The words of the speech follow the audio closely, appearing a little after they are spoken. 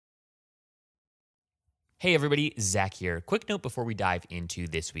Hey everybody, Zach here. Quick note before we dive into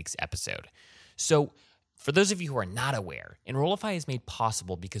this week's episode. So, for those of you who are not aware, Enrollify is made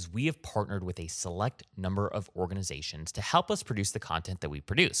possible because we have partnered with a select number of organizations to help us produce the content that we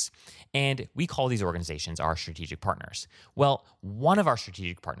produce. And we call these organizations our strategic partners. Well, one of our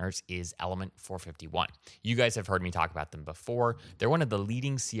strategic partners is Element 451. You guys have heard me talk about them before. They're one of the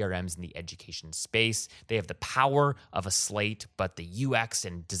leading CRMs in the education space. They have the power of a Slate, but the UX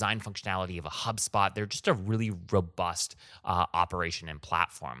and design functionality of a HubSpot. They're just a really robust operation and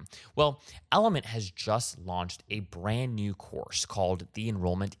platform. Well, Element has just launched a brand new course called the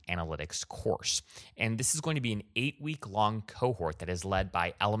Enrollment Analytics course. And this is going to be an 8-week long cohort that is led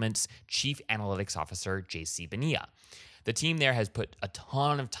by Element's Chief Analytics Officer, JC Bonilla. The team there has put a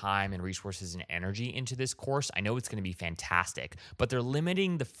ton of time and resources and energy into this course. I know it's going to be fantastic, but they're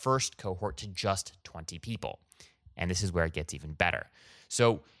limiting the first cohort to just 20 people. And this is where it gets even better.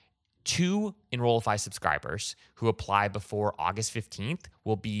 So 2 Enrollify subscribers who apply before August 15th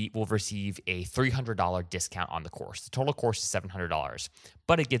will receive a $300 discount on the course. The total course is $700,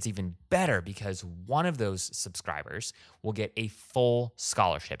 but it gets even better because one of those subscribers will get a full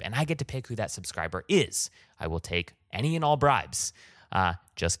scholarship, and I get to pick who that subscriber is. I will take any and all bribes.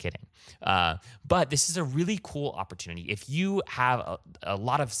 Just kidding. But this is a really cool opportunity. If you have a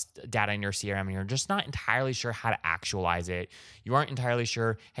lot of data in your CRM and you're just not entirely sure how to actualize it, you aren't entirely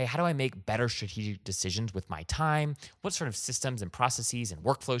sure, hey, how do I make better strategic decisions with my time? What sort of systems and processes and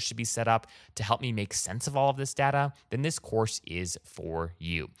workflows should be set up to help me make sense of all of this data? Then this course is for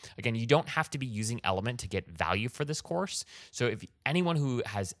you. Again, you don't have to be using Element to get value for this course. So if anyone who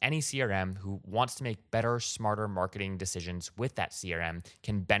has any CRM who wants to make better, smarter marketing decisions with that CRM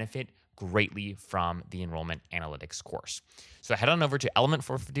can benefit greatly from the Enrollment Analytics course. So head on over to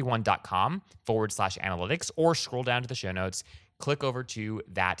element451.com/analytics or scroll down to the show notes, click over to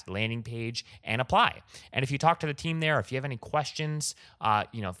that landing page and apply. And if you talk to the team there, if you have any questions,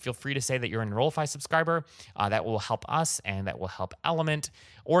 feel free to say that you're an Enrollify subscriber. That will help us and that will help Element.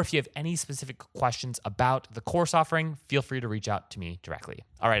 Or if you have any specific questions about the course offering, feel free to reach out to me directly.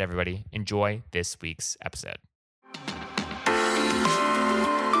 All right, everybody, enjoy this week's episode.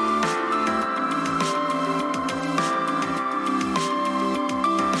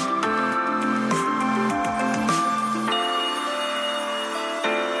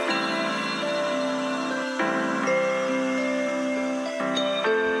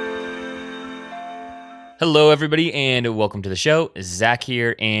 Hello, everybody, and welcome to the show. Zach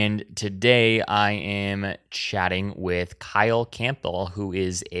here, and today I am chatting with Kyle Campbell, who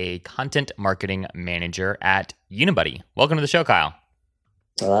is a content marketing manager at Unibuddy. Welcome to the show, Kyle.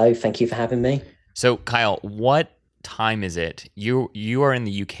 Hello, thank you for having me. So, Kyle, what time is it? You are in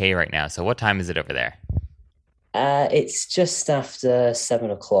the UK right now, so what time is it over there? It's just after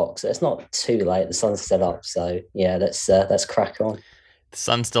 7 o'clock, so it's not too late. The sun's still up, so yeah, let's crack on. The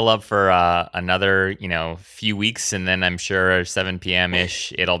sun's still up for another, few weeks, and then I'm sure 7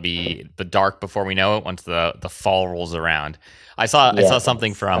 p.m.-ish, it'll be the dark before we know it once the fall rolls around. I saw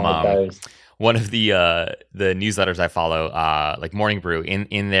something from one of the newsletters I follow, like Morning Brew,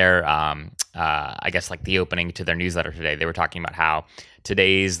 in their, I guess like the opening to their newsletter today. They were talking about how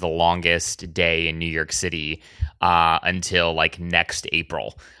today's the longest day in New York City until like next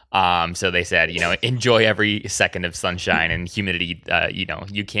April. So they said, enjoy every second of sunshine and humidity,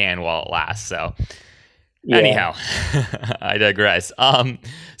 you can while it lasts. So anyhow, I digress.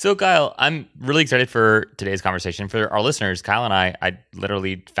 So Kyle, I'm really excited for today's conversation. For our listeners, Kyle and I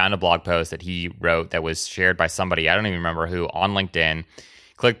literally found a blog post that he wrote that was shared by somebody, I don't even remember who, on LinkedIn,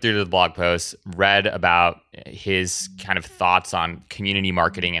 clicked through to the blog post, read about his kind of thoughts on community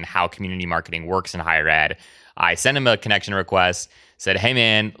marketing and how community marketing works in higher ed. I sent him a connection request, said, hey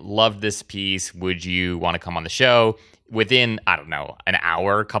man, love this piece. Would you want to come on the show? Within, I don't know, an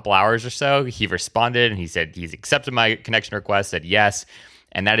hour, a couple hours or so, he responded and he said he's accepted my connection request, said yes.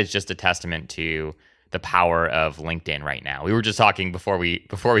 And that is just a testament to the power of LinkedIn right now. We were just talking before we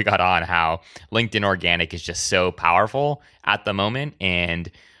got on how LinkedIn organic is just so powerful at the moment,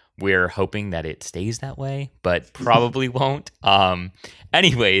 and we're hoping that it stays that way, but probably won't.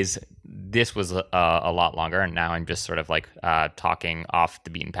 Anyways, this was a lot longer, and now I'm just sort of like talking off the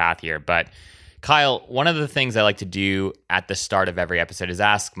beaten path here. But Kyle, one of the things I like to do at the start of every episode is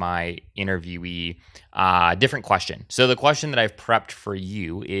ask my interviewee a different question. So the question that I've prepped for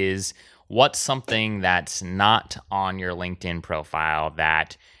you is, what's something that's not on your LinkedIn profile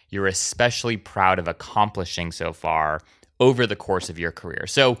that you're especially proud of accomplishing so far over the course of your career?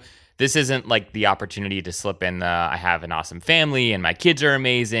 So this isn't like the opportunity to slip in the I have an awesome family and my kids are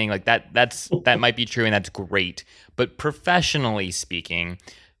amazing. Like that might be true and that's great. But professionally speaking,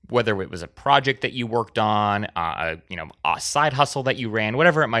 whether it was a project that you worked on, a side hustle that you ran,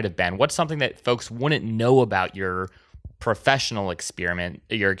 whatever it might have been. What's something that folks wouldn't know about your professional experiment,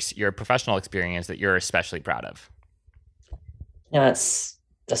 your professional experience that you're especially proud of? Yeah, that's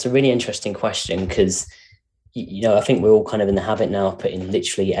a really interesting question because I think we're all kind of in the habit now of putting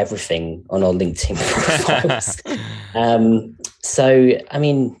literally everything on our LinkedIn profiles. So, I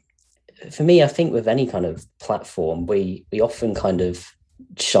mean, for me, I think with any kind of platform, we often kind of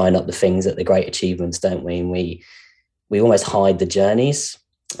shine up the things at the great achievements, don't we? And we almost hide the journeys.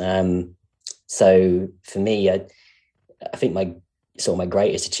 So for me, I think my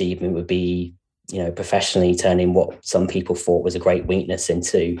greatest achievement would be, professionally turning what some people thought was a great weakness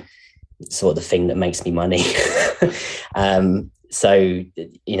into sort of the thing that makes me money. So, I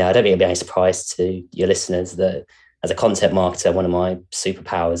don't think it'd be any surprise to your listeners that as a content marketer, one of my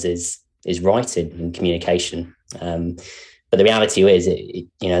superpowers is writing and communication. But the reality is,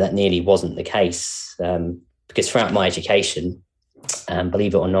 that nearly wasn't the case because throughout my education,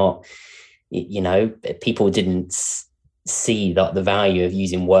 believe it or not, people didn't see that the value of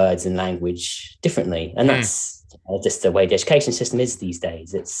using words and language differently, and that's just the way the education system is these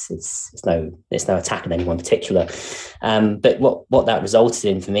days. It's no attack on anyone particular, but what that resulted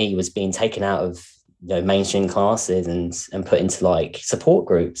in for me was being taken out of mainstream classes and put into like support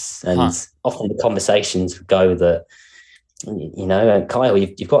groups, and often the conversations would go that, Kyle,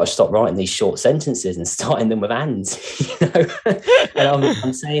 you've got to stop writing these short sentences and starting them with ands, and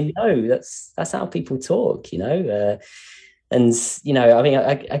I'm saying, no, that's how people talk, and I mean,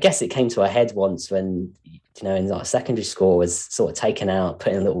 I guess it came to a head once when, in like secondary school, was sort of taken out,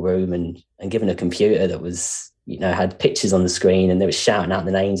 put in a little room and given a computer that was, had pictures on the screen, and they were shouting out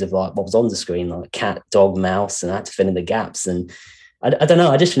the names of like what was on the screen, like cat, dog, mouse, and I had to fill in the gaps. And I don't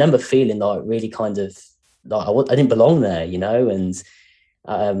know, I just remember feeling like really kind of like I didn't belong there, and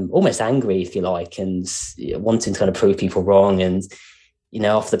almost angry, if you like, and wanting to kind of prove people wrong. And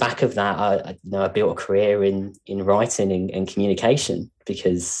off the back of that, I built a career in writing and communication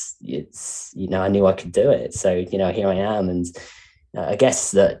because it's I knew I could do it. So here I am, and I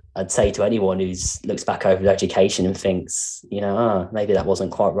guess that I'd say to anyone who's looks back over their education and thinks, maybe that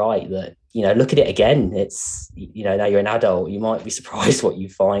wasn't quite right, that look at it again. It's now you're an adult, you might be surprised what you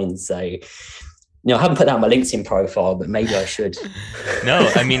find. So I haven't put that on my LinkedIn profile, but maybe I should.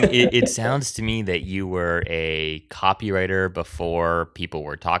 No, I mean, it sounds to me that you were a copywriter before people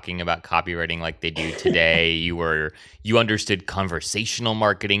were talking about copywriting like they do today. You understood conversational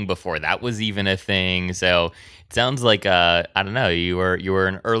marketing before that was even a thing. So it sounds like I don't know, you were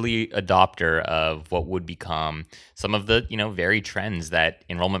an early adopter of what would become some of the very trends that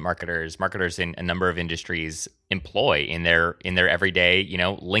enrollment marketers in a number of industries employ in their everyday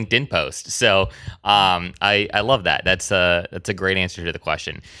LinkedIn post. So I love that. That's a great answer to the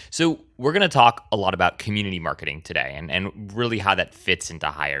question. So we're going to talk a lot about community marketing today and really how that fits into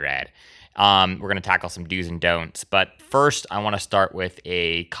higher ed. We're going to tackle some do's and don'ts, but first I want to start with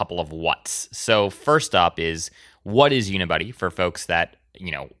a couple of whats. So first up is, what is Unibuddy for folks that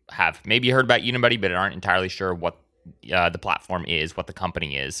have maybe heard about Unibuddy but aren't entirely sure what the platform is, what the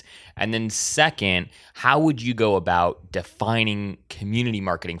company is? And then second, how would you go about defining community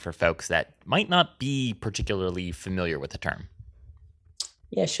marketing for folks that might not be particularly familiar with the term?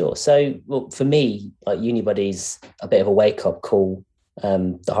 Yeah, sure. So, well, for me, like Unibuddy's a bit of a wake-up call.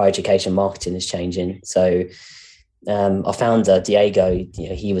 The higher education marketing is changing. So our founder, Diego,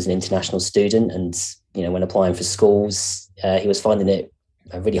 he was an international student, and when applying for schools, he was finding it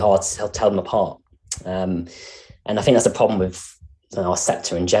really hard to tell them apart. And I think that's the problem with our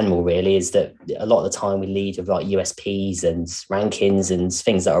sector in general, really, is that a lot of the time we lead with like USPs and rankings and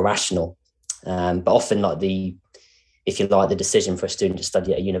things that are rational. But often the decision for a student to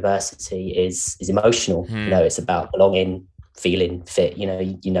study at a university is emotional. It's about belonging, feeling fit,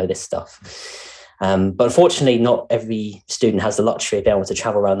 this stuff. But unfortunately, not every student has the luxury of being able to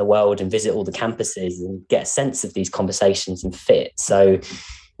travel around the world and visit all the campuses and get a sense of these conversations and fit. So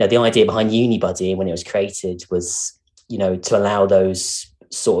the idea behind Unibuddy when it was created was, to allow those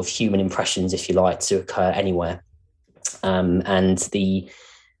sort of human impressions, if you like, to occur anywhere. And the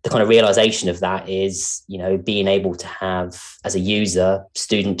kind of realization of that is, being able to have, as a user,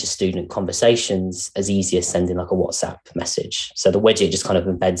 student-to-student conversations as easy as sending like a WhatsApp message. So the widget just kind of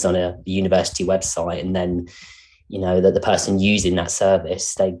embeds on a university website, and then, that the person using that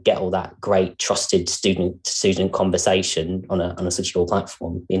service, they get all that great trusted student-to-student conversation on a secure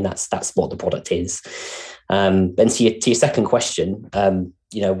platform. I mean, that's what the product is. And to your second question,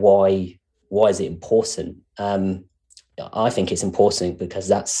 why is it important? I think it's important because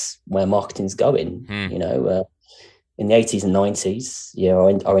that's where marketing's going. in the 80s and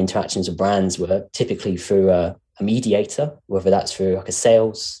 90s, our interactions with brands were typically through a mediator, whether that's through like a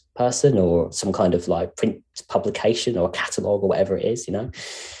sales person or some kind of like print publication or a catalog or whatever it is,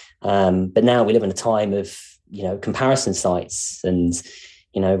 But now we live in a time of, comparison sites and,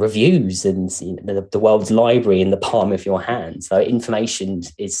 reviews and the world's library in the palm of your hand. So information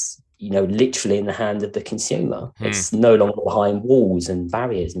is, literally in the hand of the consumer. It's no longer behind walls and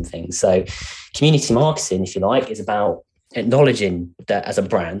barriers and things. So community marketing, if you like, is about acknowledging that as a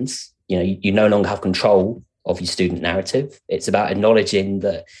brand, you no longer have control of your student narrative. It's about acknowledging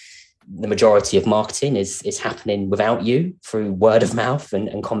that the majority of marketing is happening without you through word of mouth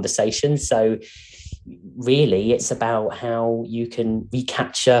and conversation. So really it's about how you can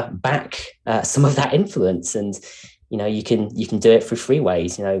recapture back some of that influence. And you can do it through three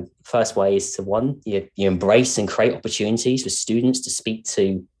ways. First way is to one, you embrace and create opportunities for students to speak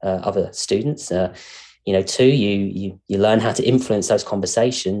to other students. Two, you learn how to influence those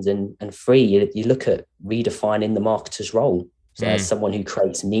conversations, and three, you look at redefining the marketer's role as someone who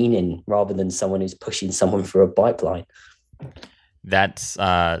creates meaning rather than someone who's pushing someone through a pipeline. That's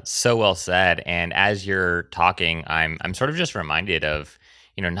so well said. And as you're talking, I'm sort of just reminded of,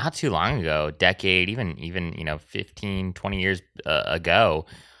 not too long ago, decade, even 15, 20 years ago,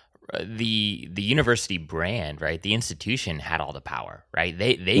 the university brand, right? The institution had all the power, right?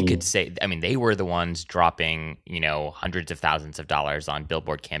 They could say, they were the ones dropping, hundreds of thousands of dollars on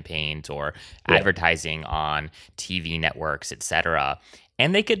billboard campaigns or advertising on TV networks, et cetera.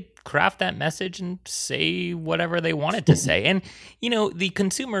 And they could craft that message and say whatever they wanted to say. And, the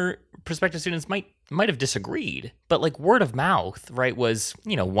consumer prospective students might have disagreed, but like word of mouth, right, was,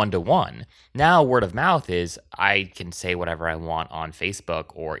 1-to-1. Now word of mouth is I can say whatever I want on Facebook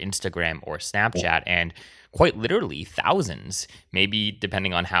or Instagram or Snapchat, and quite literally thousands, maybe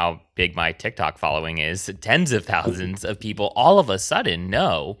depending on how big my TikTok following is, tens of thousands of people all of a sudden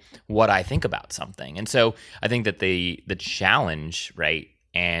know what I think about something. And so I think that the challenge, right,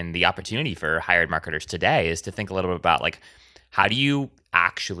 and the opportunity for hired marketers today is to think a little bit about like, how do you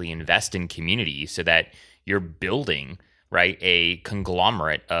actually invest in community so that you're building, right, a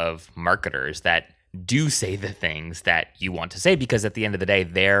conglomerate of marketers that do say the things that you want to say, because at the end of the day,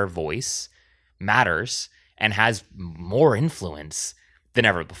 their voice matters and has more influence than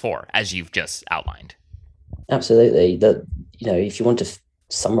ever before, as you've just outlined. Absolutely. That, if you want to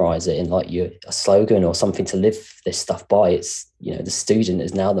summarize it in like a slogan or something to live this stuff by, it's, the student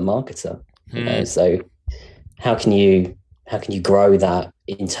is now the marketer. So how can you grow that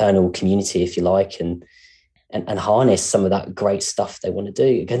internal community, if you like, and harness some of that great stuff they want to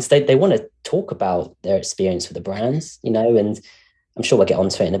do? Because they want to talk about their experience with the brands, and I'm sure we'll get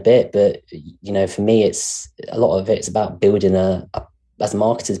onto it in a bit, but for me, it's a lot of it's about building as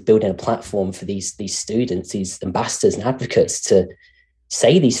marketers, building a platform for these students, these ambassadors and advocates to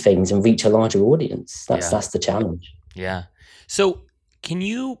say these things and reach a larger audience. That's the challenge. Yeah. So can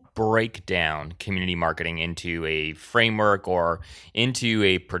you break down community marketing into a framework or into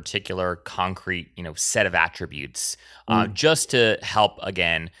a particular concrete, set of attributes, just to help?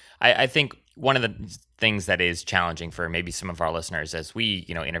 Again, I think one of the things that is challenging for maybe some of our listeners as we,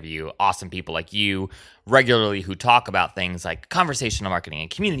 interview awesome people like you regularly who talk about things like conversational marketing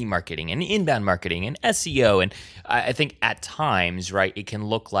and community marketing and inbound marketing and SEO. And I think at times, right, it can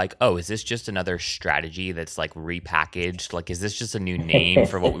look like, oh, is this just another strategy that's like repackaged? Like, is this just a new name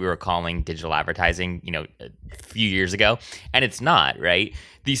for what we were calling digital advertising, a few years ago? And it's not, right?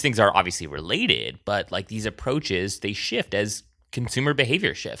 These things are obviously related, but like these approaches, they shift as consumer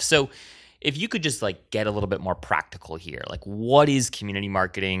behavior shifts. So if you could just like get a little bit more practical here, like what is community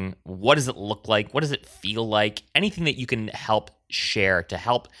marketing? What does it look like? What does it feel like? Anything that you can help share to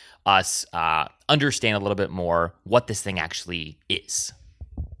help us understand a little bit more what this thing actually is.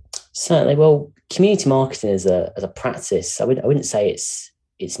 Certainly. Well, community marketing as a practice, I wouldn't say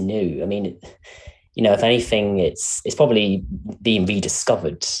it's new. I mean, if anything, it's probably being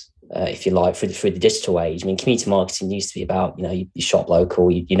rediscovered, if you like, through the digital age. I mean, community marketing used to be about, you shop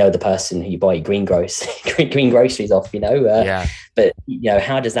local, you know the person who you buy your green groceries off, But,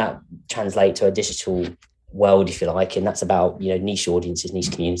 how does that translate to a digital world, if you like? And that's about, niche audiences,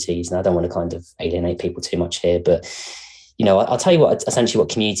 niche communities. And I don't want to kind of alienate people too much here, but, I'll tell you essentially what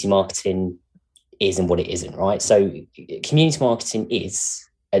community marketing is and what it isn't, right? So community marketing is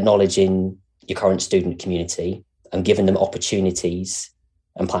acknowledging your current student community and giving them opportunities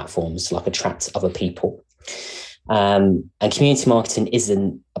and platforms to like attract other people. And community marketing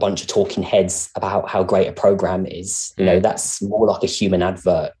isn't a bunch of talking heads about how great a program is. That's more like a human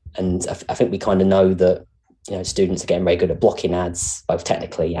advert. And I think we kind of know that students are getting very good at blocking ads, both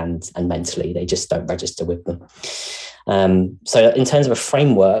technically and mentally. They just don't register with them. So in terms of a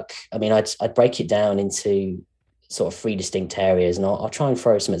framework, I mean, I'd break it down into sort of 3 distinct areas, and I'll try and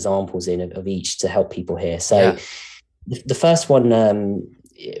throw some examples in of each to help people here. So the first one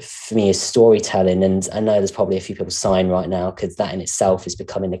for me is storytelling, and I know there's probably a few people sighing right now because that in itself is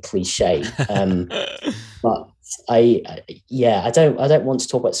becoming a cliche. But I don't want to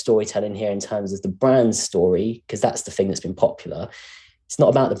talk about storytelling here in terms of the brand story, because that's the thing that's been popular. It's not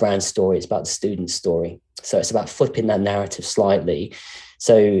about the brand story, it's about the student story. So it's about flipping that narrative slightly.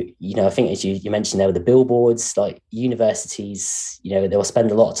 So, I think as you mentioned there with the billboards, like universities, they'll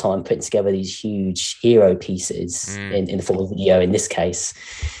spend a lot of time putting together these huge hero pieces in the form of video in this case.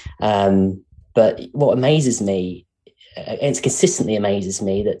 But what amazes me, and it consistently amazes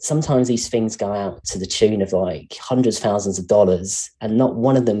me, that sometimes these things go out to the tune of like hundreds of thousands of dollars, and not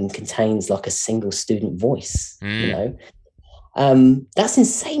one of them contains like a single student voice. That's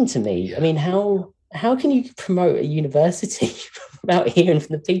insane to me. I mean, how can you promote a university without hearing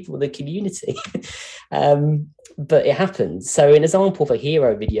from the people of the community? But it happens. So an example of a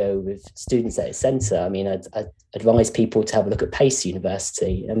hero video with students at its center, I mean, I'd advise people to have a look at Pace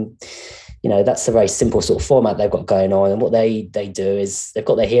University. And, that's a very simple sort of format they've got going on. And what they do is they've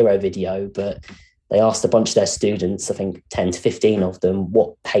got their hero video, but they asked a bunch of their students, I think 10 to 15 of them,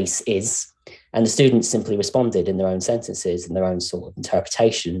 what Pace is. And the students simply responded in their own sentences and their own sort of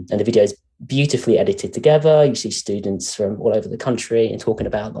interpretation. And the video is beautifully edited together. You see students from all over the country and talking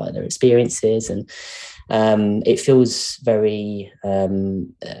about like their experiences, and it feels very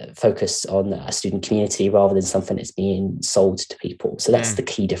focused on a student community rather than something that's being sold to people. So that's the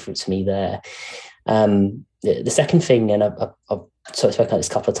key difference for me there. The second thing, and I've sort of spoken about this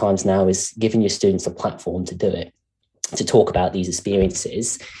a couple of times now, is giving your students a platform to do it, to talk about these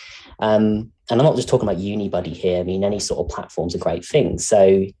experiences. And I'm not just talking about UniBuddy here. I mean, any sort of platform's a great thing. So,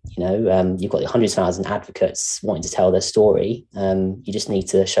 you've got the 100,000 advocates wanting to tell their story. You just need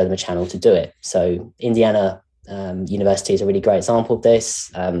to show them a channel to do it. So Indiana University is a really great example of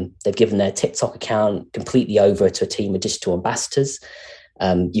this. They've given their TikTok account completely over to a team of digital ambassadors.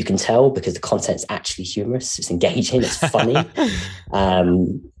 You can tell because the content's actually humorous, it's engaging, it's funny.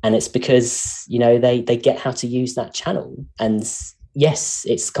 And it's because, they get how to use that channel. And yes,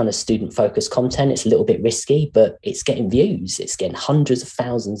 it's kind of student-focused content. It's a little bit risky, but it's getting views. It's getting hundreds of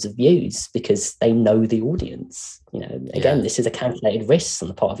thousands of views because they know the audience. This is a calculated risk on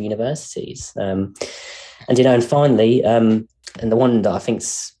the part of universities. And finally, and the one that I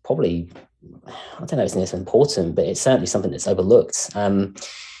think's probably, I don't know if it's important, but it's certainly something that's overlooked.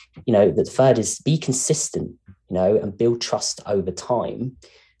 The third is be consistent, and build trust over time.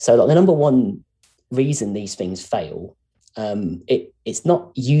 So like the number one reason these things fail, it's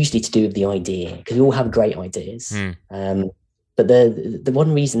not usually to do with the idea, because we all have great ideas. But the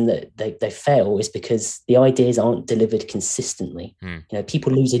one reason that they fail is because the ideas aren't delivered consistently.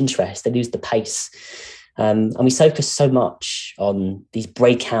 People lose interest, they lose the pace. And we focus so much on these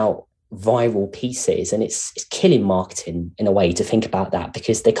breakout viral pieces, and it's killing marketing in a way to think about that,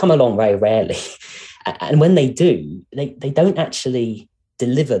 because they come along very rarely. And when they do, they don't actually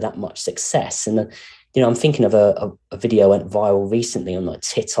deliver that much success. And I'm thinking of a video went viral recently on like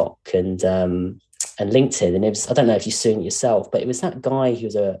TikTok and LinkedIn, and it was, I don't know if you've seen it yourself, but it was that guy who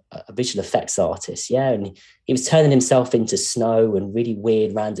was a visual effects artist, and he was turning himself into snow and really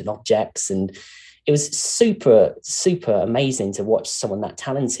weird random objects, and it was super, super amazing to watch someone that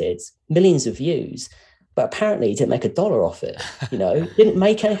talented, millions of views, but apparently he didn't make $1 off it, didn't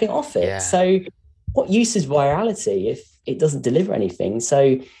make anything off it. Yeah. So what use is virality if it doesn't deliver anything?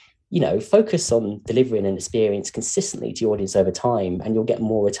 So, focus on delivering an experience consistently to your audience over time, and you'll get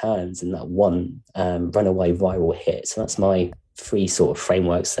more returns than that one runaway viral hit. So that's my 3 sort of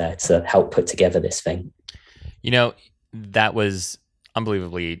frameworks there to help put together this thing. That was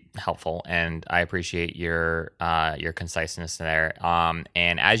unbelievably helpful, and I appreciate your conciseness there.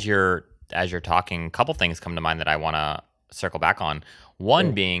 And as you're talking, a couple things come to mind that I want to circle back on.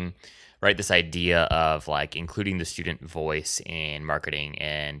 One being, right, this idea of like including the student voice in marketing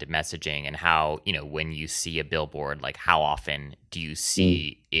and messaging, and how, when you see a billboard, like how often do you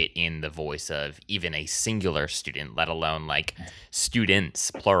see it in the voice of even a singular student, let alone like students,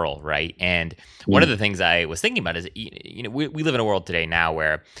 plural, right? And one of the things I was thinking about is, we live in a world today now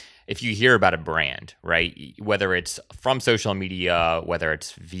where if you hear about a brand, right, whether it's from social media, whether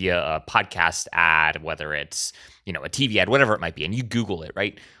it's via a podcast ad, whether it's, a TV ad, whatever it might be, and you Google it,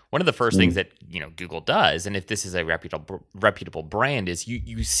 right? one of the first things that, Google does, and if this is a reputable brand, is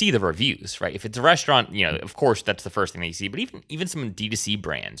you see the reviews, right? If it's a restaurant, of course that's the first thing that you see. But even some D2C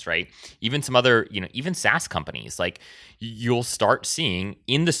brands, right? Even some other, even SaaS companies, like you'll start seeing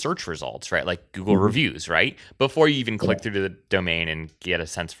in the search results, right? Like Google reviews, right? Before you even click through to the domain and get a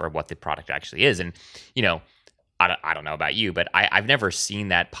sense for what the product actually is. And, I don't know about you, but I've never seen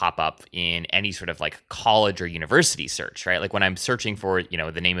that pop up in any sort of like college or university search, right? Like when I'm searching for,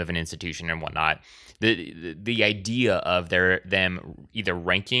 the name of an institution and whatnot, the idea of them either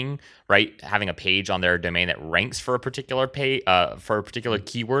ranking, right, having a page on their domain that ranks for a particular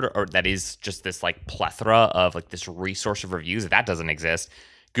keyword, or that is just this like plethora of like this resource of reviews, that doesn't exist.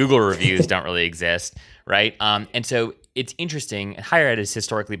 Google reviews don't really exist, right? And so it's interesting. Higher ed is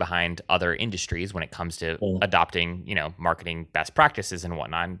historically behind other industries when it comes to adopting, marketing best practices and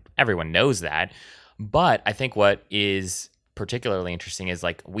whatnot. Everyone knows that. But I think what is particularly interesting is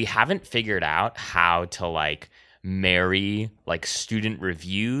like we haven't figured out how to like marry like student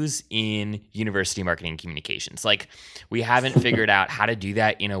reviews in university marketing communications. Like we haven't figured out how to do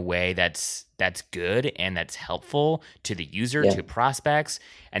that in a way that's good and that's helpful to the user, to prospects.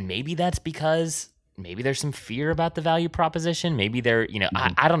 And maybe that's because maybe there's some fear about the value proposition. Maybe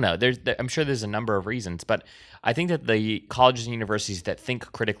I don't know. I'm sure there's a number of reasons, but I think that the colleges and universities that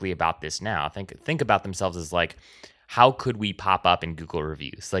think critically about this now think about themselves as like, how could we pop up in Google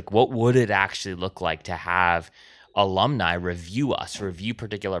reviews? Like, what would it actually look like to have alumni review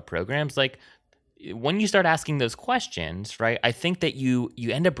particular programs? Like, when you start asking those questions, right, I think that you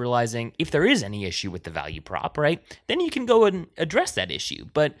end up realizing if there is any issue with the value prop, right, then you can go and address that issue.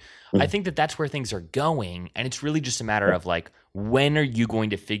 But I think that that's where things are going. And it's really just a matter of like, when are you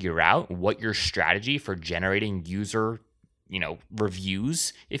going to figure out what your strategy for generating user,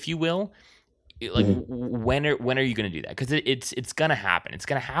 reviews, if you will, like when are you going to do that? Because it's going to happen. It's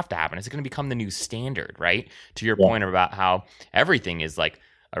going to have to happen. It's going to become the new standard, right? To your point about how everything is like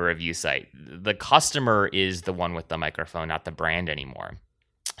a review site. The customer is the one with the microphone, not the brand anymore.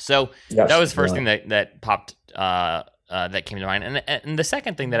 So that was the first thing that popped that came to mind. And the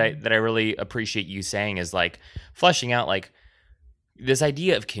second thing that I really appreciate you saying is like fleshing out like this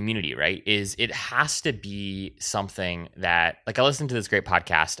idea of community, right, is it has to be something that, like, I listened to this great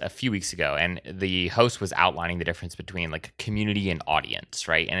podcast a few weeks ago, and the host was outlining the difference between like community and audience,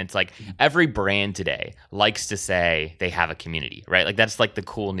 right? And it's like every brand today likes to say they have a community, right? Like that's like the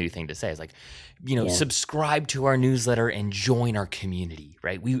cool new thing to say. It's like, subscribe to our newsletter and join our community,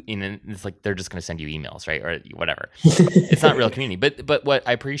 right? And it's like they're just going to send you emails, right, or whatever. It's not real community. But what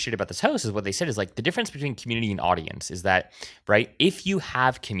I appreciate about this host is what they said is like the difference between community and audience is that, right, if you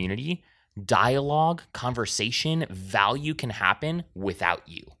have community, dialogue, conversation, value can happen without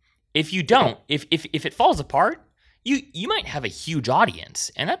you. If you don't, if it falls apart, you might have a huge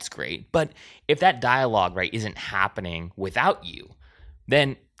audience, and that's great. But if that dialogue, right, isn't happening without you,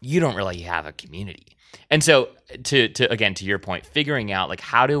 then you don't really have a community. And so to your point, figuring out like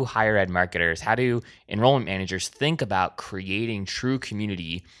how do higher ed marketers, how do enrollment managers think about creating true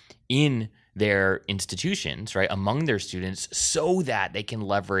community in their institutions, right, among their students, so that they can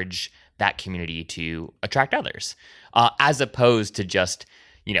leverage that community to attract others, as opposed to just,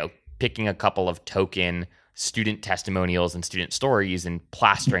 picking a couple of token student testimonials and student stories and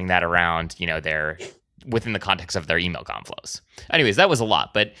plastering that around, their within the context of their email conflows. Anyways, that was a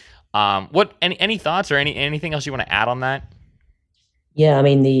lot, but any thoughts or anything else you want to add on that? Yeah, I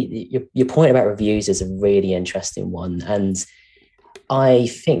mean, your point about reviews is a really interesting one, and I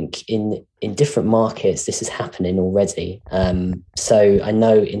think in different markets this is happening already. So I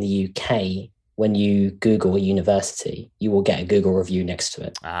know in the UK, when you Google a university, you will get a Google review next to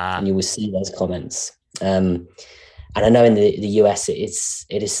it, and you will see those comments. And I know in the US it is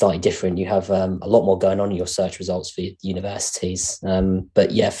slightly different. You have a lot more going on in your search results for universities.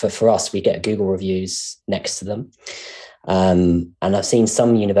 But yeah, for us, we get Google reviews next to them. And I've seen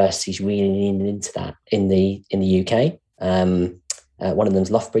some universities really leaning into that in the UK. One of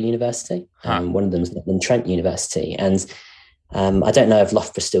them's Loughborough University. One of them's Trent University. And I don't know if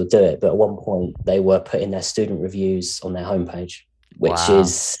Loughborough still do it, but at one point they were putting their student reviews on their homepage, which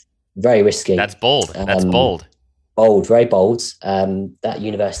is very risky. That's bold. That's bold. Bold, very bold. That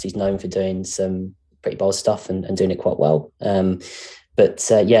university is known for doing some pretty bold stuff and doing it quite well. But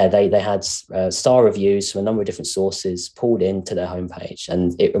they had star reviews from a number of different sources pulled into their homepage,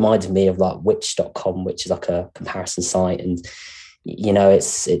 and it reminded me of like Which.com, which is like a comparison site. And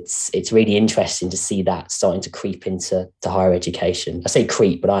it's really interesting to see that starting to creep into higher education. I say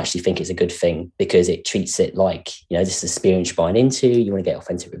creep, but I actually think it's a good thing because it treats it like, this is an experience you're buying into. You want to get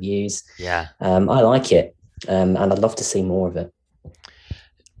authentic reviews. Yeah, I like it. And I'd love to see more of it.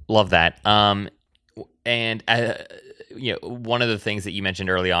 Love that. And one of the things that you mentioned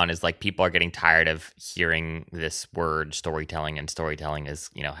early on is like people are getting tired of hearing this word storytelling, and storytelling is,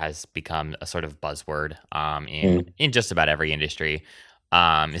 has become a sort of buzzword in just about every industry,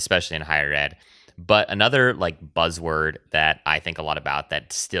 especially in higher ed. But another like buzzword that I think a lot about,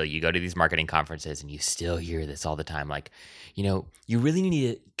 that still you go to these marketing conferences and you still hear this all the time, like, you really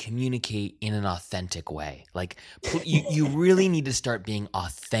need to communicate in an authentic way. Like you really need to start being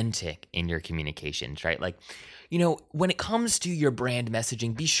authentic in your communications, right? Like, when it comes to your brand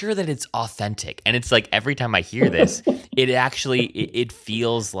messaging, be sure that it's authentic. And it's like every time I hear this, it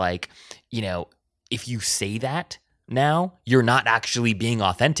feels like, if you say that now, you're not actually being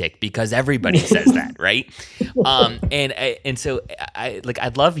authentic because everybody says that, right? And so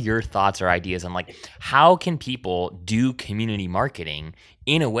I'd love your thoughts or ideas on like how can people do community marketing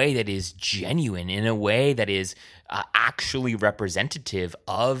in a way that is genuine, in a way that is actually representative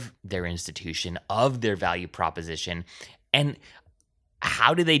of their institution, of their value proposition, and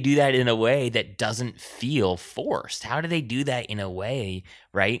how do they do that in a way that doesn't feel forced? How do they do that in a way,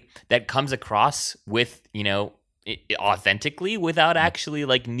 right, that comes across with, authentically without actually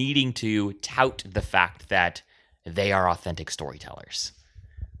like needing to tout the fact that they are authentic storytellers?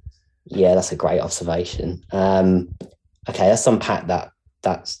 Yeah, that's a great observation. Okay, let's unpack that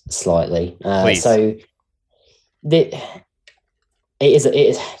slightly. So it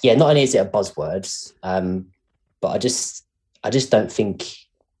is yeah, not only is it a buzzword, but I just don't think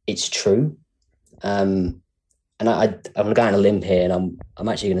it's true. And I'm going on a limb here, and I'm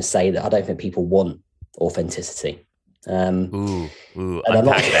actually going to say that I don't think people want authenticity. Unpack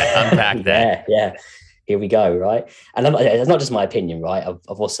that. Yeah. Here we go. Right. And it's not just my opinion, right?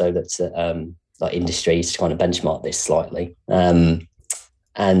 I've also looked at like industries to kind of benchmark this slightly. And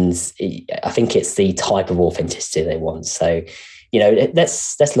I think it's the type of authenticity they want. So,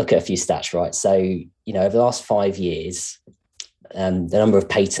 let's look at a few stats, right? So, over the last 5 years, the number of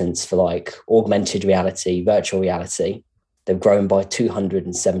patents for like augmented reality, virtual reality, they've grown by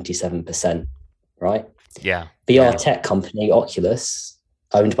 277%, right? Yeah. VR tech company Oculus,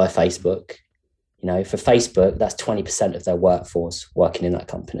 owned by Facebook, for Facebook, that's 20% of their workforce working in that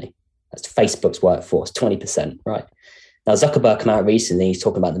company. That's Facebook's workforce, 20%, right? Now, Zuckerberg came out recently, he's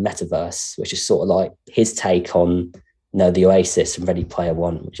talking about the metaverse, which is sort of like his take on, the Oasis and Ready Player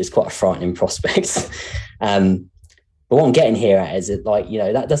One, which is quite a frightening prospect. But what I'm getting here at is that, like,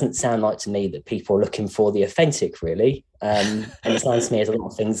 that doesn't sound like to me that people are looking for the authentic, really. And it sounds to me as a lot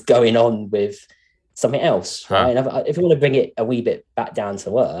of things going on with something else, right? And if you want to bring it a wee bit back down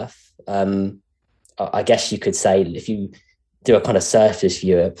to earth, I guess you could say if you do a kind of surface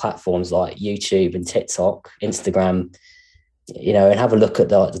view of platforms like YouTube and TikTok, Instagram, and have a look at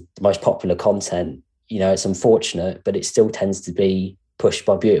the most popular content, it's unfortunate, but it still tends to be pushed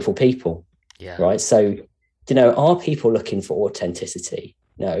by beautiful people. Yeah. Right. So, are people looking for authenticity?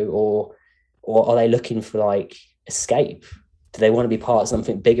 Or are they looking for like escape? Do they want to be part of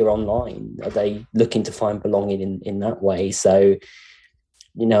something bigger online? Are they looking to find belonging in that way? So,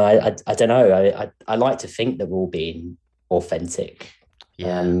 I don't know. I like to think that we're all being authentic.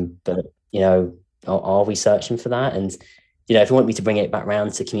 Yeah. But, are we searching for that? And, if you want me to bring it back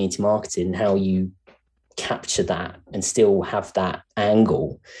around to community marketing, how you capture that and still have that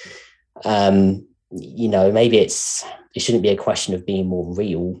angle, maybe it shouldn't be a question of being more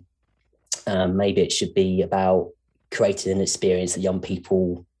real. Maybe it should be about creating an experience that young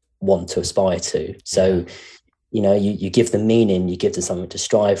people want to aspire to. So, you give them meaning, you give them something to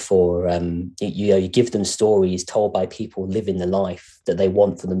strive for. You give them stories told by people living the life that they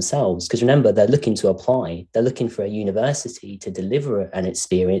want for themselves. Because remember, they're looking to apply. They're looking for a university to deliver an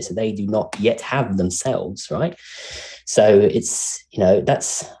experience that they do not yet have themselves, right? So it's,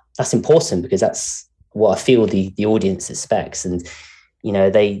 that's important, because that's what I feel the audience expects. And,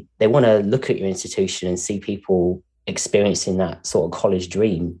 they want to look at your institution and see people experiencing that sort of college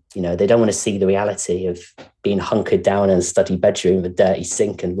dream. They don't want to see the reality of being hunkered down in a study bedroom with a dirty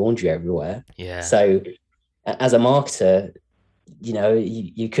sink and laundry everywhere. Yeah. So as a marketer,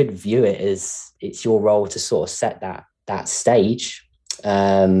 you could view it as it's your role to sort of set that stage.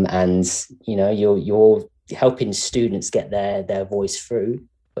 And, you're helping students get their voice through,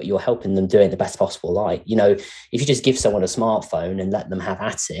 but you're helping them do it in the best possible light. If you just give someone a smartphone and let them have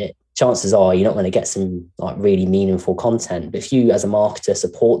at it, chances are you're not going to get some like really meaningful content. But if you, as a marketer,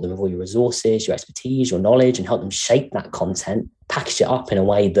 support them with all your resources, your expertise, your knowledge, and help them shape that content, package it up in a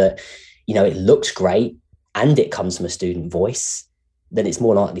way that, it looks great and it comes from a student voice, then it's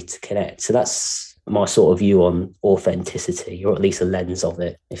more likely to connect. So that's my sort of view on authenticity, or at least a lens of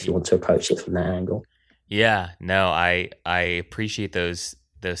it, if you want to approach it from that angle. Yeah, no, I appreciate those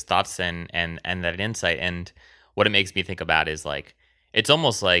those thoughts and that insight. And what it makes me think about is like, it's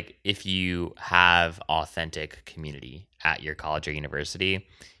almost like if you have authentic community at your college or university,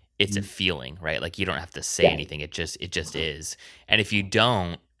 it's a feeling, right? Like you don't have to say anything. It just is. And if you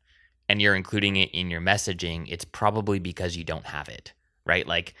don't, and you're including it in your messaging, it's probably because you don't have it, right?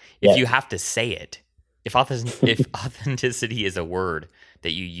 Like if you have to say it, if authenticity is a word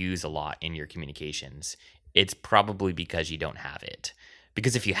that you use a lot in your communications, it's probably because you don't have it.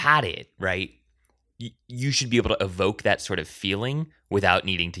 Because if you had it, right, you should be able to evoke that sort of feeling without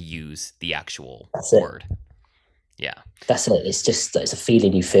needing to use the actual word. Yeah. That's it. It's a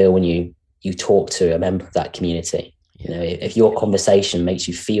feeling you feel when you talk to a member of that community. You know, if your conversation makes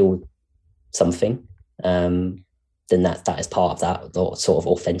you feel something, then that is part of that sort of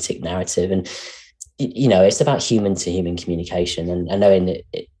authentic narrative. And, you know, it's about human to human communication. And I know in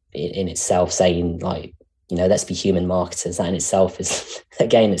itself saying like, you know, let's be human marketers, that in itself is,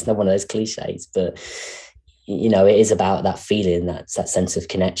 again, it's not one of those cliches, but, you know, it is about that feeling, that sense of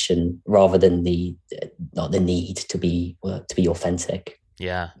connection rather than not the need to be authentic.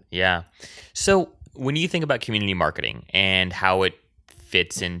 Yeah. Yeah. So when you think about community marketing and how it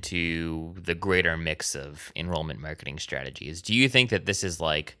fits into the greater mix of enrollment marketing strategies, do you think that this is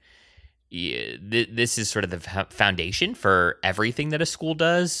like, this is sort of the foundation for everything that a school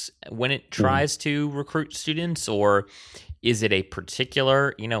does when it tries to recruit students, or is it a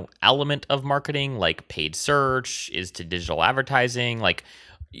particular, you know, element of marketing like paid search is to digital advertising? Like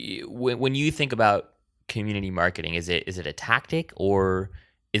when you think about community marketing, is it a tactic or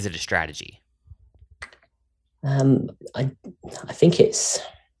is it a strategy? I think it's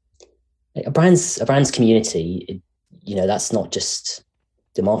a brand's community. You know, that's not just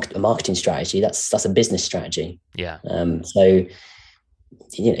a marketing strategy. That's a business strategy. Yeah. So,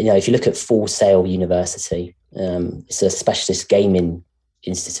 you know, if you look at Full Sail University, it's a specialist gaming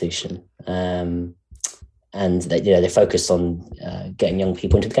institution, and they focus on getting young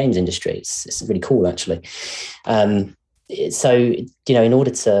people into the games industry. It's really cool, actually. So, you know, in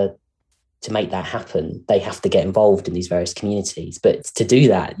order to make that happen, they have to get involved in these various communities. But to do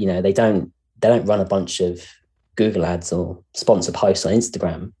that, you know, they don't run a bunch of Google ads or sponsor posts on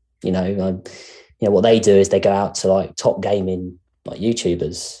Instagram. You know, what they do is they go out to like top gaming like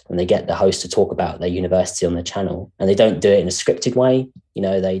YouTubers and they get the host to talk about their university on their channel, and they don't do it in a scripted way. You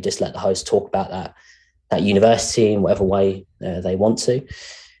know, they just let the host talk about that university in whatever way they want to.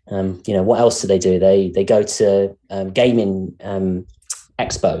 You know, what else do? They go to gaming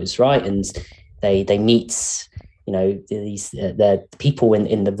expos, right? And they meet, you know, these the people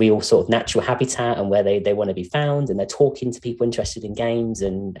in the real sort of natural habitat and where they want to be found, and they're talking to people interested in games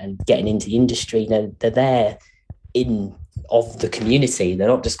and getting into the industry. You know, they're there of the community. They're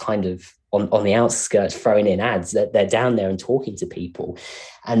not just kind of on the outskirts throwing in ads. They're down there and talking to people,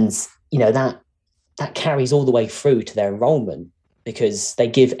 and you know that carries all the way through to their enrollment, because they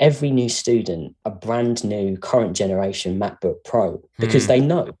give every new student a brand new current generation MacBook Pro, because they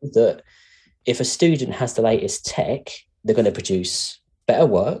know that if a student has the latest tech, they're going to produce better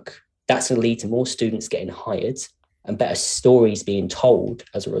work. That's going to lead to more students getting hired and better stories being told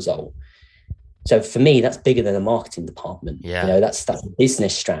as a result. So for me, that's bigger than a marketing department. Yeah. You know, that's a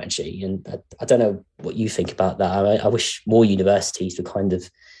business strategy. And I don't know what you think about that. I wish more universities would kind of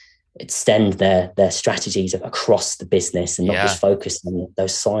extend their strategies across the business and not just focus on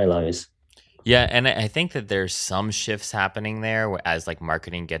those silos. Yeah, and I think that there's some shifts happening there as like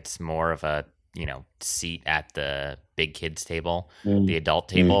marketing gets more of a, you know, seat at the big kids table, the adult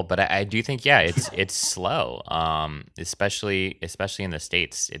table. But I do think, it's slow, especially in the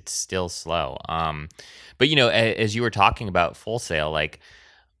States. It's still slow. But, you know, as you were talking about Full Sail, like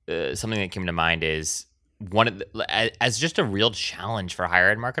something that came to mind is as just a real challenge for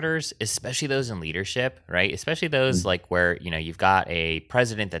higher ed marketers, especially those in leadership, right? Especially those like where, you know, you've got a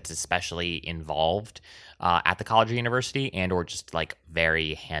president that's especially involved at the college or university, and or just like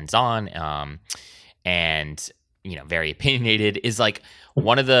very hands-on and, you know, very opinionated, is like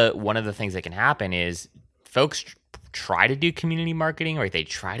one of the things that can happen is folks try to do community marketing, right? They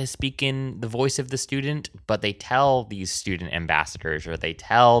try to speak in the voice of the student, but they tell these student ambassadors or they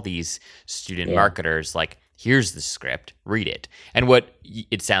tell these student marketers, like, here's the script, read it. And what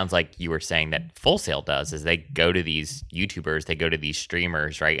it sounds like you were saying that Full Sail does is they go to these YouTubers, they go to these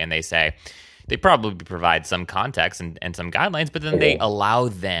streamers, right? And they say, they probably provide some context and some guidelines, but then they allow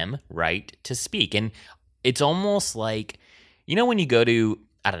them, right, to speak. And it's almost like, you know, when you go to,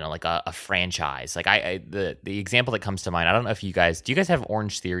 I don't know, like a franchise. Like the example that comes to mind, I don't know if do you guys have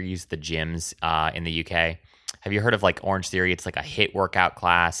Orange Theories, the gyms in the UK? Have you heard of like Orange Theory? It's like a HIIT workout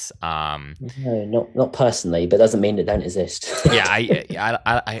class. No, not personally, but doesn't mean it don't exist. Yeah,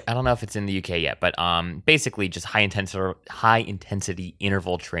 I don't know if it's in the UK yet, but basically just high intensity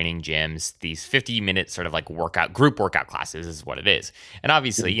interval training gyms. These 50-minute sort of like group workout classes is what it is. And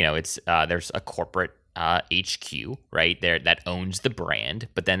obviously, it's there's a corporate HQ right there that owns the brand,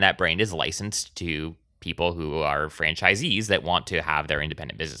 but then that brand is licensed to people who are franchisees that want to have their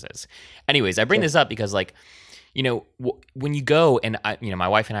independent businesses. Anyways, I bring this up because like, when you go and my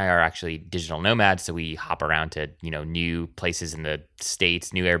wife and I are actually digital nomads, so we hop around to new places in the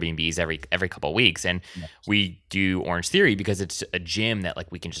States, new Airbnbs every couple of weeks, and we do Orange Theory because it's a gym that like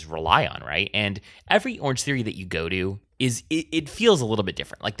we can just rely on, right? And every Orange Theory that you go to it feels a little bit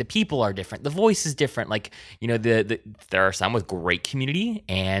different. Like the people are different, the voice is different. Like there are some with great community,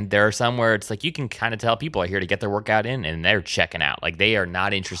 and there are some where it's like you can kind of tell people are here to get their workout in, and they're checking out. Like they are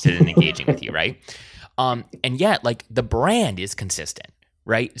not interested in engaging with you, right? And yet, like the brand is consistent,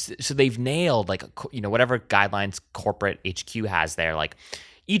 right? So they've nailed like whatever guidelines corporate HQ has there. Like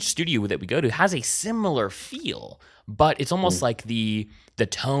each studio that we go to has a similar feel, but it's almost like the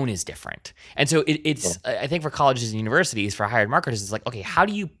tone is different. And so it's I think for colleges and universities, for hired marketers, it's like, okay, how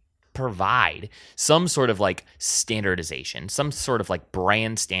do you provide some sort of like standardization, some sort of like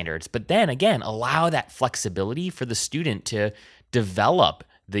brand standards, but then again allow that flexibility for the student to develop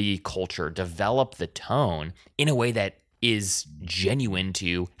the culture, develop the tone in a way that is genuine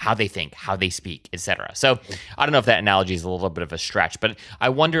to how they think, how they speak, etc. So I don't know if that analogy is a little bit of a stretch, but I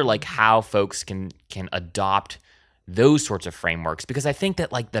wonder like how folks can adopt those sorts of frameworks, because I think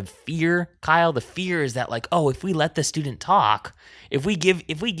that like the fear is that like, oh, if we let the student talk, if we give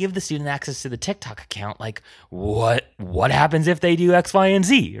the student access to the TikTok account, like what happens if they do X, Y, and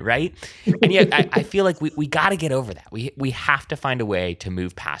Z, right? And yet I feel like we got to get over that. We have to find a way to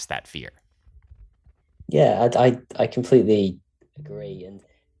move past that fear. Yeah, I completely agree, and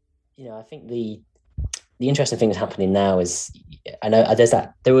I think the interesting thing that's happening now is I know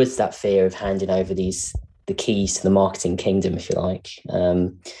there was that fear of handing over the keys to the marketing kingdom, if you like.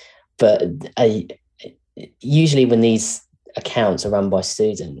 But usually when these accounts are run by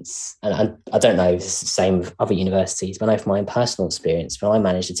students, and I don't know if it's the same with other universities, but I know from my own personal experience, when I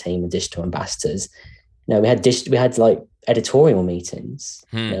managed a team of digital ambassadors, we had like editorial meetings.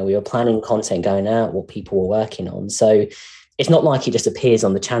 We were planning content going out, what people were working on. So it's not like it just appears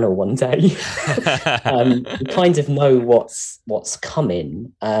on the channel one day. You kind of know what's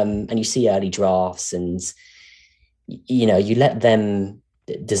coming, and you see early drafts, and you let them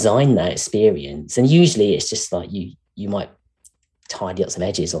design that experience. And usually it's just like you might tidy up some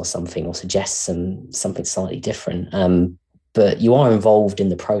edges or something, or suggest something slightly different. But you are involved in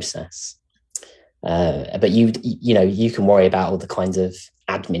the process. But you can worry about all the kinds of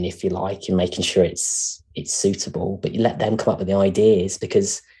admin, if you like, and making sure it's suitable, but you let them come up with the ideas,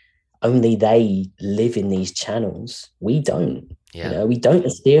 because only they live in these channels. We don't. We don't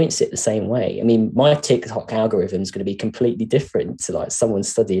experience it the same way. I mean, my TikTok algorithm is going to be completely different to like someone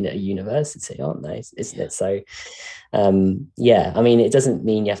studying at a university, aren't they? Isn't it? So I mean, it doesn't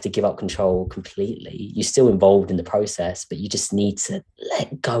mean you have to give up control completely. You're still involved in the process, but you just need to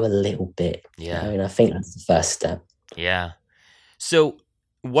let go a little bit. And I think that's the first step. Yeah. So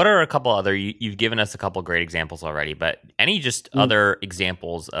what are a couple other, you've given us a couple great examples already, but any just other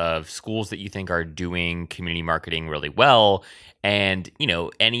examples of schools that you think are doing community marketing really well, and,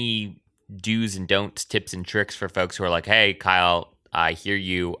 any do's and don'ts, tips and tricks for folks who are like, hey, Kyle, I hear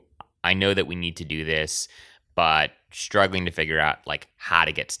you. I know that we need to do this, but struggling to figure out like how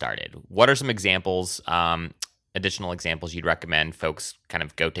to get started. What are some examples, additional examples you'd recommend folks kind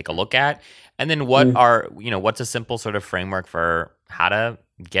of go take a look at? And then what's a simple sort of framework for how to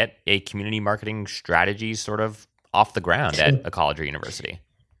get a community marketing strategy sort of off the ground at a college or university?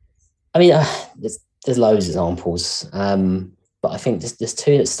 I mean, there's loads of examples, but I think there's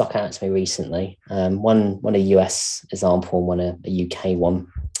two that stuck out to me recently. One a US example, and one a UK one.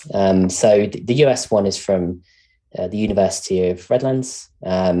 So the US one is from the University of Redlands,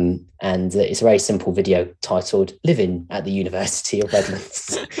 and it's a very simple video titled "Living at the University of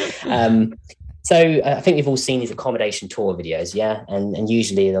Redlands." So I think we've all seen these accommodation tour videos, and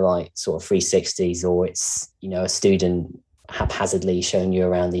usually they're like sort of 360s, or it's a student haphazardly showing you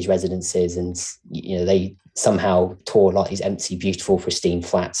around these residences, and they somehow tour like these empty, beautiful, pristine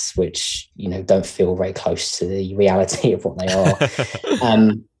flats, which don't feel very close to the reality of what they are.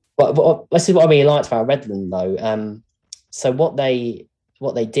 But this is what I really liked about Redland, though. So what they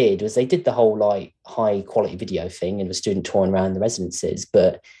did was they did the whole like high quality video thing and the student touring around the residences,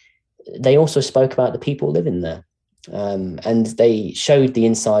 but they also spoke about the people living there. And they showed the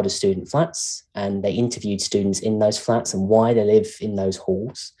inside of student flats, and they interviewed students in those flats and why they live in those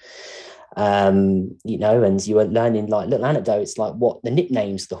halls. And you were learning like little anecdotes, like what the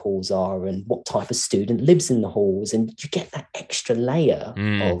nicknames of the halls are and what type of student lives in the halls. And you get that extra layer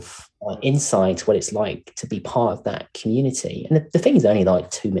of insight to what it's like to be part of that community. And the thing is only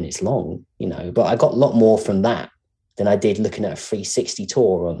like 2 minutes long, but I got a lot more from that than I did looking at a 360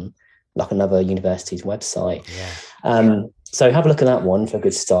 tour on like another university's website. So have a look at that one for a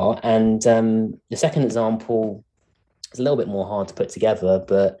good start. And the second example is a little bit more hard to put together,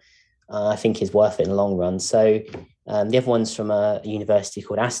 but I think is worth it in the long run. So the other one's from a university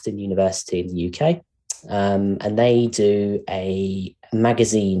called Aston University in the UK. And they do a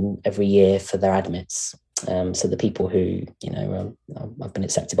magazine every year for their admits. So the people who, have been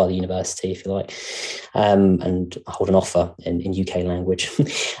accepted by the university, if you like, and hold an offer in UK language.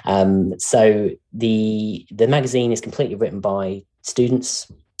 So the magazine is completely written by students,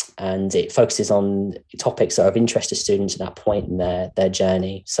 and it focuses on topics that are of interest to students at that point in their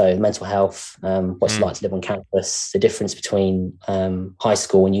journey. So mental health, what it's like to live on campus, the difference between high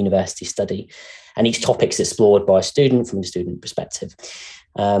school and university study. And each topic is explored by a student from a student perspective.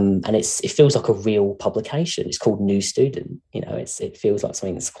 And it feels like a real publication. It's called New Student. It feels like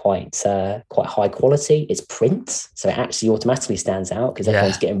something that's quite high quality. It's print, so it actually automatically stands out because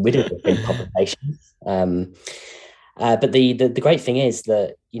everyone's getting rid of the print publications. But the great thing is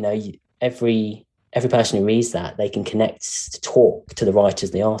that every person who reads that, they can connect to talk to the writers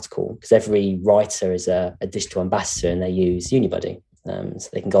of the article, because every writer is a digital ambassador and they use Unibuddy. So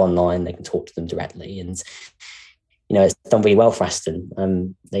they can go online, they can talk to them directly, and it's done really well for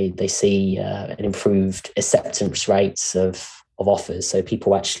Aston. They see an improved acceptance rates of offers, so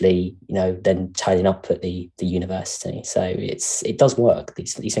people actually then turning up at the university. So it does work.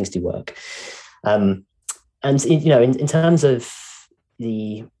 These things do work. And in terms of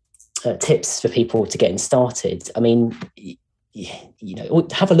the tips for people to getting started, I mean,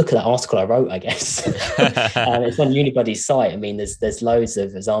 have a look at that article I wrote, I guess. It's on Unibuddy's site. I mean, there's loads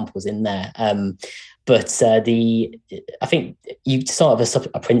of examples in there. But I think you start with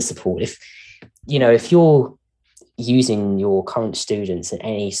a principle. If you're using your current students in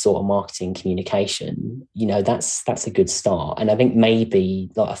any sort of marketing communication, that's a good start. And I think maybe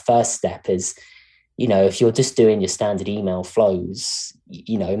like a first step is, if you're just doing your standard email flows,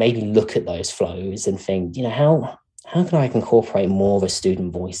 maybe look at those flows and think, how can I incorporate more of a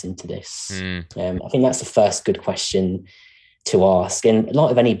student voice into this? I think that's the first good question to ask. And a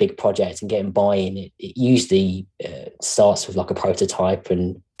lot of any big project and getting buy-in, it usually starts with like a prototype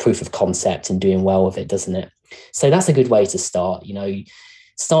and proof of concept and doing well with it, doesn't it? So that's a good way to start.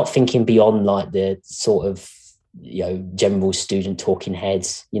 Start thinking beyond like the sort of general student talking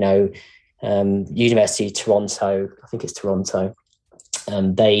heads. University of Toronto, I think it's Toronto,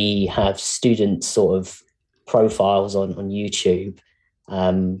 they have student sort of profiles on YouTube,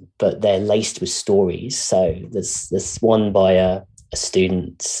 but they're laced with stories. So there's one by a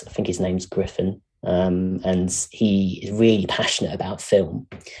student, I think his name's Griffin, and he is really passionate about film.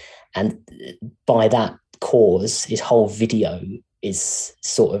 And by that cause, his whole video is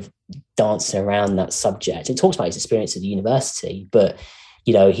sort of dancing around that subject. It talks about his experience at the university, but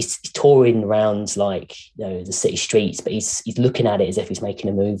he's touring around like the city streets, but he's looking at it as if he's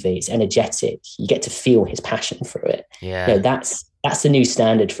making a movie. It's energetic. You get to feel his passion for it. That's the new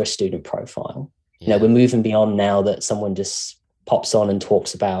standard for a student profile. We're moving beyond now that someone just pops on and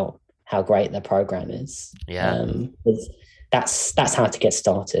talks about how great their program is. That's how to get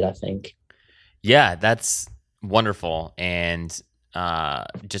started, I think. Yeah, that's wonderful, and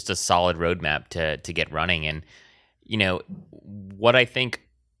just a solid roadmap to get running. And what I think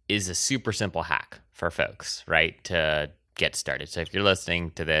is a super simple hack for folks, right, to get started. So if you're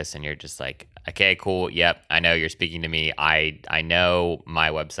listening to this and you're just like, okay, cool, yep, I know you're speaking to me. I know my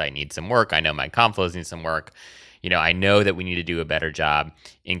website needs some work. I know my Conflows need some work. I know that we need to do a better job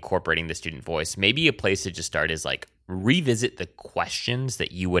incorporating the student voice. Maybe a place to just start is like revisit the questions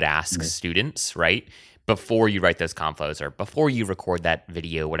that you would ask students, right, before you write those Conflows or before you record that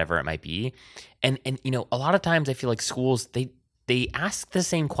video, whatever it might be. And a lot of times I feel like schools, they ask the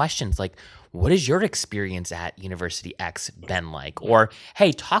same questions, like, what has your experience at University X been like? Or,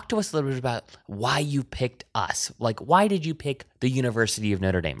 hey, talk to us a little bit about why you picked us. Like, why did you pick the University of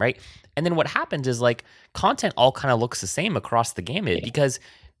Notre Dame, right? And then what happens is like content all kind of looks the same across the gamut because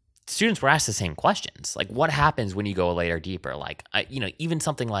students were asked the same questions. Like, what happens when you go a layer deeper? Like, even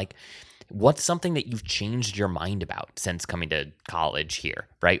something like, what's something that you've changed your mind about since coming to college here,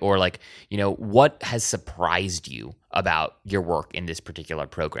 right? Or like, what has surprised you about your work in this particular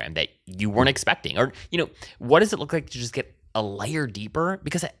program that you weren't expecting? Or, what does it look like to just get a layer deeper?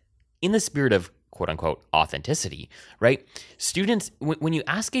 Because in the spirit of quote unquote authenticity, right? Students, when you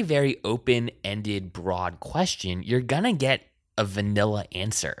ask a very open-ended, broad question, you're going to get a vanilla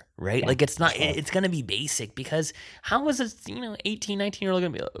answer, right? Like it's going to be basic, because how is this, 18, 19-year-old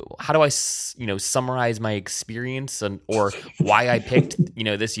going to be, how do I, summarize my experience or why I picked,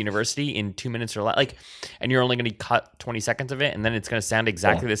 this university in 2 minutes or less? Like, and you're only going to cut 20 seconds of it, and then it's going to sound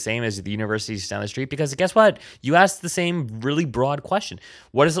exactly the same as the universities down the street, because guess what? You asked the same really broad question.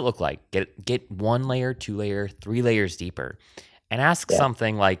 What does it look like? Get 1 layer, 2 layer, 3 layers deeper, and ask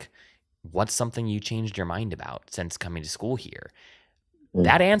something like, what's something you changed your mind about since coming to school here?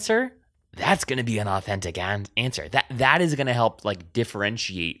 That answer, that's going to be an authentic answer. That is going to help like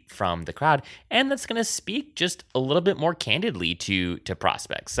differentiate from the crowd, and that's going to speak just a little bit more candidly to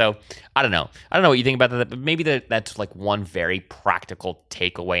prospects. So I don't know what you think about that, but maybe that's like one very practical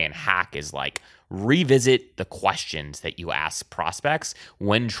takeaway and hack is like revisit the questions that you ask prospects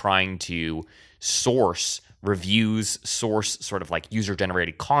when trying to source reviews, source sort of like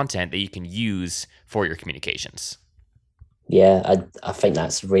user-generated content that you can use for your communications. Yeah, I think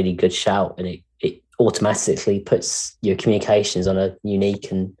that's a really good shout, and it automatically puts your communications on a unique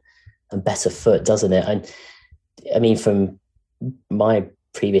and better foot, doesn't it? And I mean, from my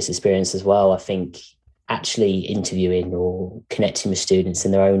previous experience as well, I think actually interviewing or connecting with students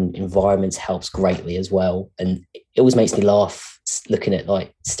in their own environments helps greatly as well. And it always makes me laugh looking at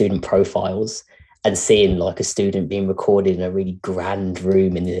like student profiles and seeing like a student being recorded in a really grand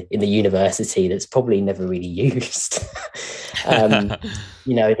room in the university that's probably never really used. Some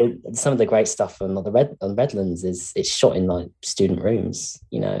of the great stuff on Redlands is it's shot in like student rooms,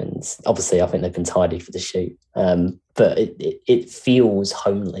 and obviously I think they've been tidy for the shoot. But it feels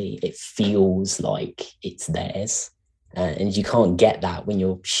homely. It feels like it's theirs, and you can't get that when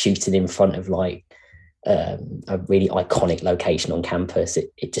you're shooting in front of like a really iconic location on campus.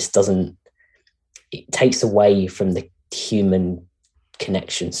 It just doesn't. It takes away from the human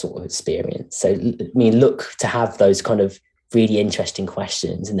connection sort of experience. So, I mean, look to have those kind of really interesting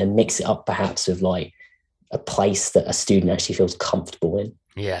questions and then mix it up perhaps with like a place that a student actually feels comfortable in.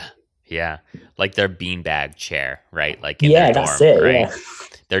 Yeah. Like their beanbag chair, right? Like in their dorm, that's it, right? Yeah.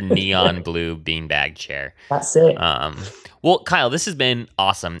 Their neon blue beanbag chair. That's it. Well, Kyle, this has been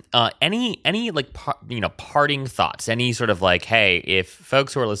awesome. Any like parting thoughts? Any sort of like, hey, if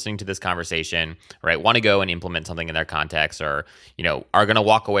folks who are listening to this conversation, right, want to go and implement something in their context, or are going to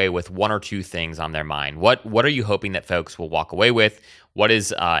walk away with 1 or 2 things on their mind, what are you hoping that folks will walk away with? What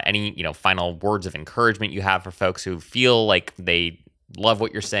is any final words of encouragement you have for folks who feel like they love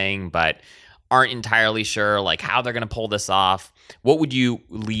what you're saying but aren't entirely sure like how they're going to pull this off? What would you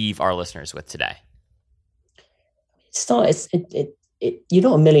leave our listeners with today? You're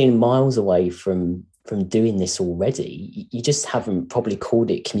not a million miles away from doing this already. You just haven't probably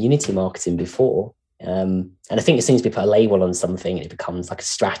called it community marketing before. And I think as soon as we put a label on something, it becomes like a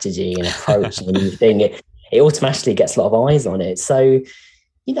strategy and approach and a new thing. It automatically gets a lot of eyes on it. So,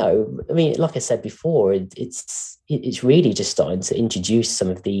 I mean, like I said before, it's really just starting to introduce some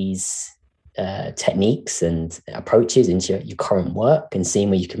of these techniques and approaches into your current work and seeing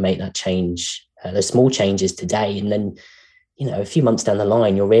where you can make that change. Those small changes today, and then a few months down the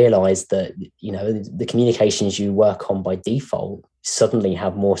line you'll realize that the communications you work on by default suddenly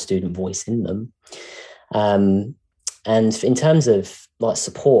have more student voice in them. And in terms of like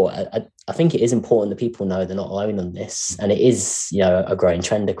support, I think it is important that people know they're not alone on this, and it is a growing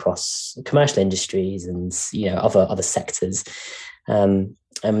trend across commercial industries and other sectors. And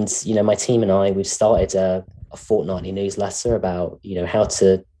my team and I, we've started a fortnightly newsletter about how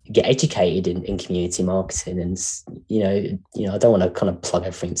to get educated in community marketing. And I don't want to kind of plug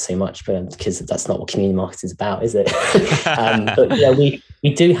everything so much, but because that's not what community marketing is about, is it? But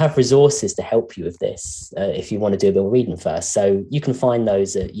we do have resources to help you with this if you want to do a bit of reading first. So you can find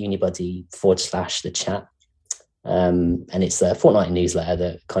those at unibuddy.com/the chat, and it's a fortnightly newsletter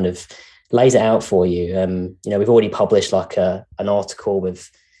that kind of lays it out for you. We've already published like an article with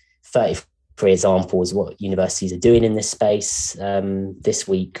 33 examples of what universities are doing in this space. This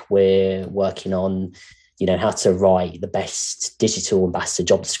week we're working on how to write the best digital ambassador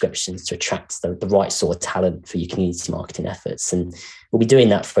job descriptions to attract the right sort of talent for your community marketing efforts, and we'll be doing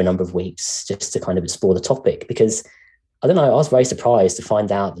that for a number of weeks just to kind of explore the topic, because I don't know, I was very surprised to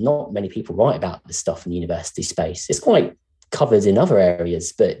find out that not many people write about this stuff in the university space. It's quite covered in other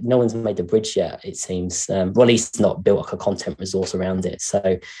areas, but no one's made the bridge yet, it seems, or at least not built like a content resource around it.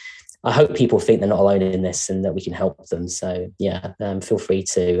 So I hope people think they're not alone in this and that we can help them. So yeah, feel free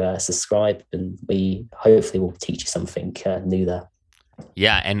to subscribe, and we hopefully will teach you something new there.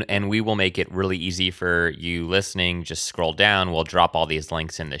 Yeah, and we will make it really easy for you listening. Just scroll down. We'll drop all these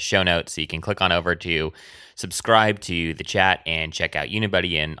links in the show notes, so you can click on over to subscribe to the chat and check out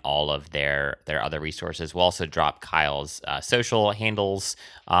Unibuddy and all of their other resources. We'll also drop Kyle's social handles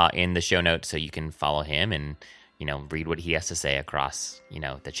in the show notes, so you can follow him and read what he has to say across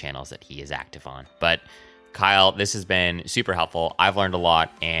the channels that he is active on. But Kyle, this has been super helpful. I've learned a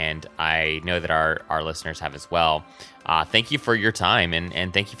lot, and I know that our listeners have as well. Thank you for your time,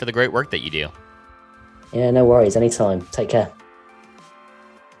 and thank you for the great work that you do. Yeah, no worries. Anytime. Take care.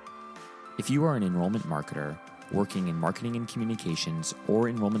 If you are an enrollment marketer working in marketing and communications or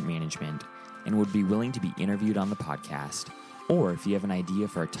enrollment management and would be willing to be interviewed on the podcast, or if you have an idea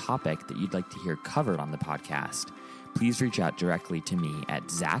for a topic that you'd like to hear covered on the podcast, please reach out directly to me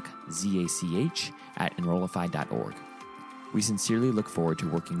at Zach, Z-A-C-H, @Enrollify.org. We sincerely look forward to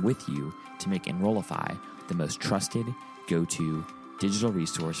working with you to make Enrollify the most trusted, go-to digital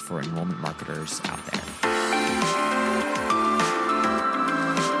resource for enrollment marketers out there.